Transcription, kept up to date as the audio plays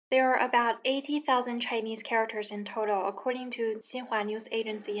There are about 80,000 Chinese characters in total, according to Xinhua News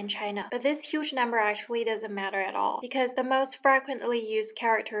Agency in China. But this huge number actually doesn't matter at all, because the most frequently used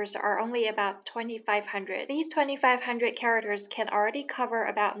characters are only about 2,500. These 2,500 characters can already cover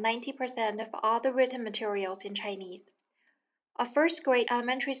about 90% of all the written materials in Chinese. A first-grade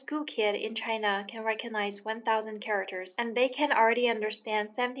elementary school kid in China can recognize 1,000 characters, and they can already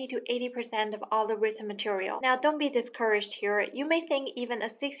understand 70 to 80% of all the written material. Now, don't be discouraged here. You may think even a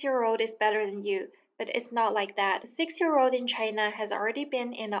 6-year-old is better than you, but it's not like that. A 6-year-old in China has already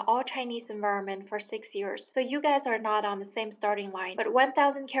been in an all-Chinese environment for 6 years, so you guys are not on the same starting line. But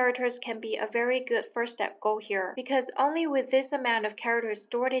 1,000 characters can be a very good first step goal here, because only with this amount of characters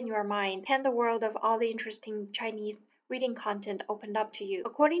stored in your mind can the world of all the interesting Chinese reading content opened up to you.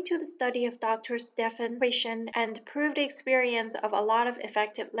 According to the study of Dr. Stefan Krashen and proved experience of a lot of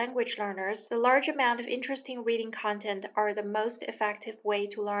effective language learners, the large amount of interesting reading content are the most effective way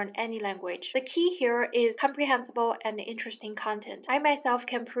to learn any language. The key here is comprehensible and interesting content. I myself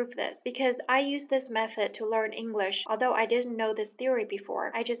can prove this because I use this method to learn English, although I didn't know this theory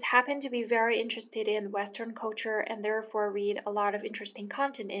before. I just happen to be very interested in Western culture and therefore read a lot of interesting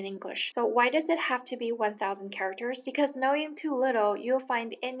content in English. So why does it have to be 1,000 characters? Because knowing too little, you'll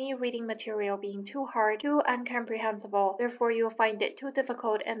find any reading material being too hard, too incomprehensible. Therefore, you'll find it too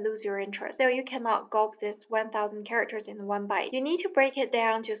difficult and lose your interest. So you cannot gulp this 1,000 characters in one bite. You need to break it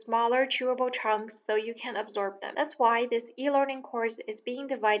down to smaller, chewable chunks so you can absorb them. That's why this e-learning course is being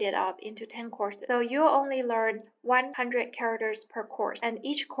divided up into 10 courses. So you'll only learn 100 characters per course, and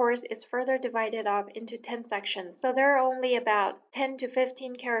each course is further divided up into 10 sections. So there are only about 10 to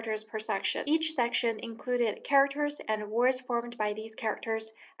 15 characters per section. Each section included characters and words formed by these characters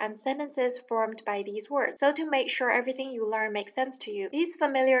and sentences formed by these words. So to make sure everything you learn makes sense to you, these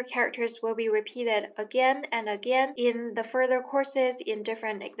familiar characters will be repeated again and again in the further courses, in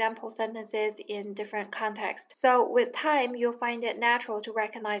different example sentences, in different contexts. So with time, you'll find it natural to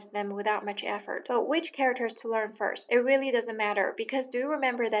recognize them without much effort. But which characters to learn first? It really doesn't matter, because do you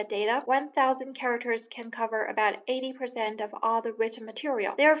remember that data? 1,000 characters can cover about 80% of all the written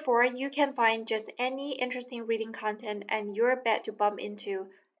material. Therefore, you can find just any interesting reading content and you're bet to bump into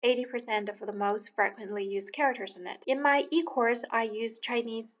 80% of the most frequently used characters in it. In my e-course, I use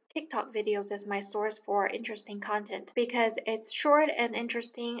Chinese TikTok videos as my source for interesting content because it's short and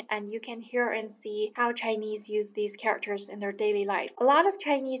interesting and you can hear and see how Chinese use these characters in their daily life. A lot of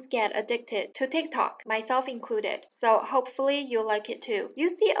Chinese get addicted to TikTok, myself included, so hopefully you'll like it too. You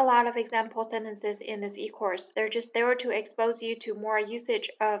see a lot of example sentences in this e-course. They're just there to expose you to more usage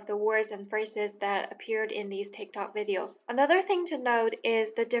of the words and phrases that appeared in these TikTok videos. Another thing to note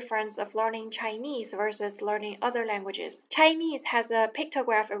is the difference of learning Chinese versus learning other languages. Chinese has a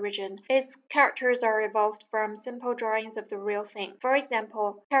pictograph origin. Its characters are evolved from simple drawings of the real thing. For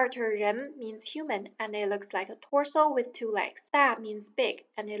example, character 人 means human and it looks like a torso with 2 legs. 大 means big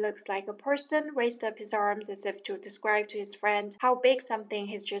and it looks like a person raised up his arms as if to describe to his friend how big something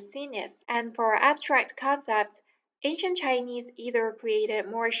he's just seen is. And for abstract concepts, ancient Chinese either created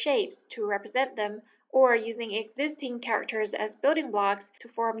more shapes to represent them or using existing characters as building blocks to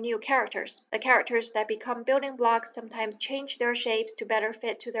form new characters. The characters that become building blocks sometimes change their shapes to better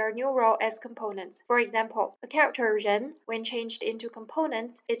fit to their new role as components. For example, the character 人, when changed into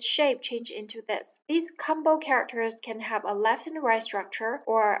components, its shape changed into this. These combo characters can have a left and right structure,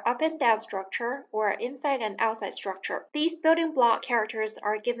 or up and down structure, or inside and outside structure. These building block characters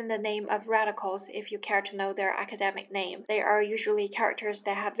are given the name of radicals if you care to know their academic name. They are usually characters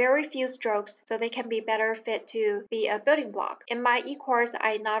that have very few strokes, so they can be better fit to be a building block. In my e-course,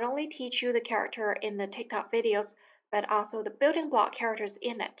 I not only teach you the character in the TikTok videos, but also the building block characters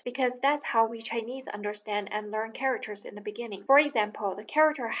in it, because that's how we Chinese understand and learn characters in the beginning. For example, the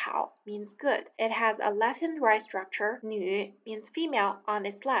character 好 means good. It has a left and right structure. 女 means female on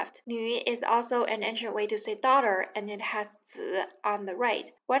its left. 女 is also an ancient way to say daughter, and it has 子 on the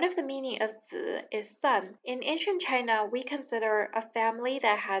right. One of the meaning of 子 is son. In ancient China, we consider a family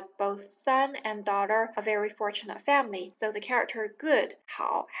that has both son and daughter a very fortunate family. So the character good,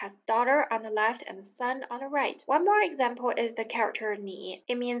 好, has daughter on the left and son on the right. One more example is the character 你.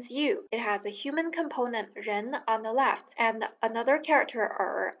 It means you. It has a human component 人 on the left and another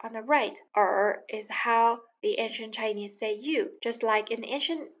character on the right. is how the ancient Chinese say you. Just like in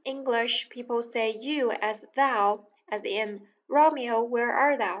ancient English, people say you as thou, as in Romeo, where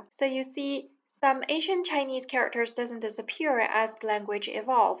are thou? So you see, some ancient Chinese characters doesn't disappear as the language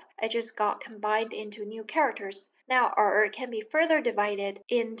evolved. It just got combined into new characters. Now, can be further divided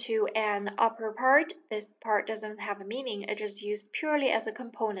into an upper part. This part doesn't have a meaning, it just used purely as a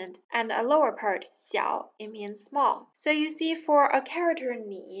component, and a lower part, 小, it means small. So you see, for a character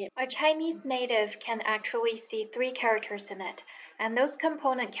ni, a Chinese native can actually see 3 characters in it. And those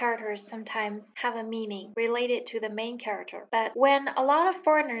component characters sometimes have a meaning related to the main character. But when a lot of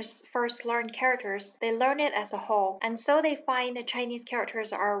foreigners first learn characters, they learn it as a whole, and so they find the Chinese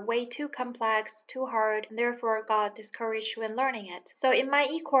characters are way too complex, too hard, and therefore got discouraged when learning it. So in my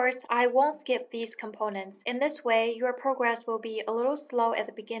e-course, I won't skip these components. In this way, your progress will be a little slow at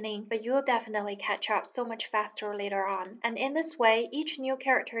the beginning, but you'll definitely catch up so much faster later on. And in this way, each new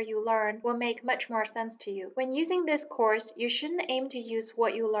character you learn will make much more sense to you. When using this course, you shouldn't aim to use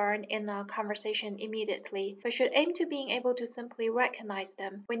what you learn in a conversation immediately, but should aim to being able to simply recognize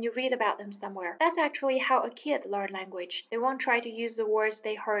them when you read about them somewhere. That's actually how a kid learns language. They won't try to use the words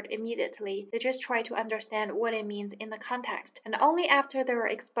they heard immediately. They just try to understand what it means in the context. And only after they were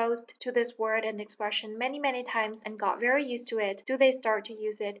exposed to this word and expression many times and got very used to it, do they start to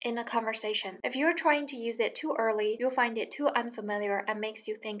use it in a conversation. If you're trying to use it too early, you'll find it too unfamiliar and makes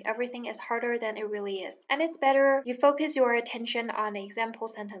you think everything is harder than it really is. And it's better you focus your attention on example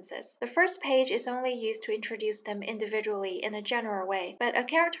sentences. The first page is only used to introduce them individually in a general way, but a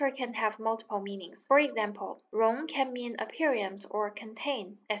character can have multiple meanings. For example, 容 can mean appearance or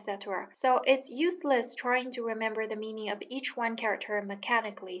contain, etc. So it's useless trying to remember the meaning of each one character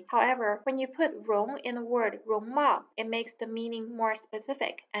mechanically. However, when you put 容 in the word 容貌, it makes the meaning more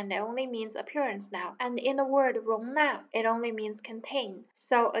specific, and it only means appearance now. And in the word 容纳, it only means contain.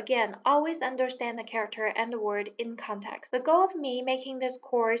 So again, always understand the character and the word in context. The goal of me making this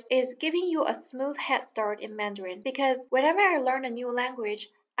course is giving you a smooth head start in Mandarin, because whenever I learn a new language,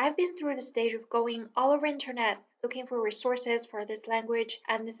 I've been through the stage of going all over internet looking for resources for this language,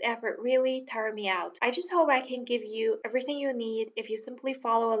 and this effort really tired me out. I just hope I can give you everything you need. If you simply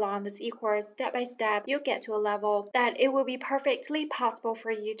follow along this e-course step by step, you'll get to a level that it will be perfectly possible for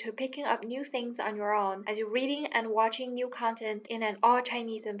you to picking up new things on your own as you're reading and watching new content in an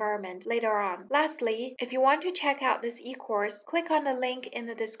all-Chinese environment later on. Lastly, if you want to check out this e-course, click on the link in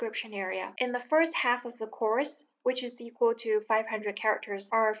the description area. In the first half of the course, which is equal to 500 characters,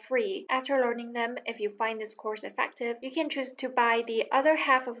 are free. After learning them, if you find this course effective, you can choose to buy the other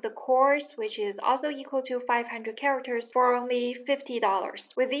half of the course, which is also equal to 500 characters, for only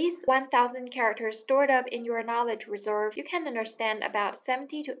 $50. With these 1,000 characters stored up in your knowledge reserve, you can understand about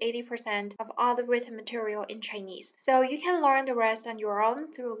 70 to 80% of all the written material in Chinese. So you can learn the rest on your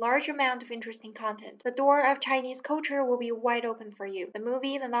own through a large amount of interesting content. The door of Chinese culture will be wide open for you. The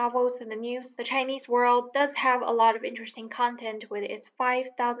movie, the novels, and the news, the Chinese world does have a lot of interesting content with its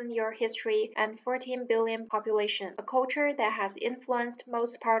 5,000-year history and 14 billion population, a culture that has influenced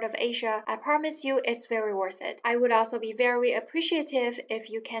most part of Asia. I promise you it's very worth it. I would also be very appreciative if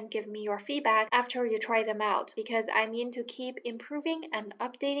you can give me your feedback after you try them out, because I mean to keep improving and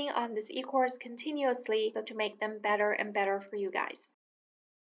updating on this e-course continuously so to make them better and better for you guys.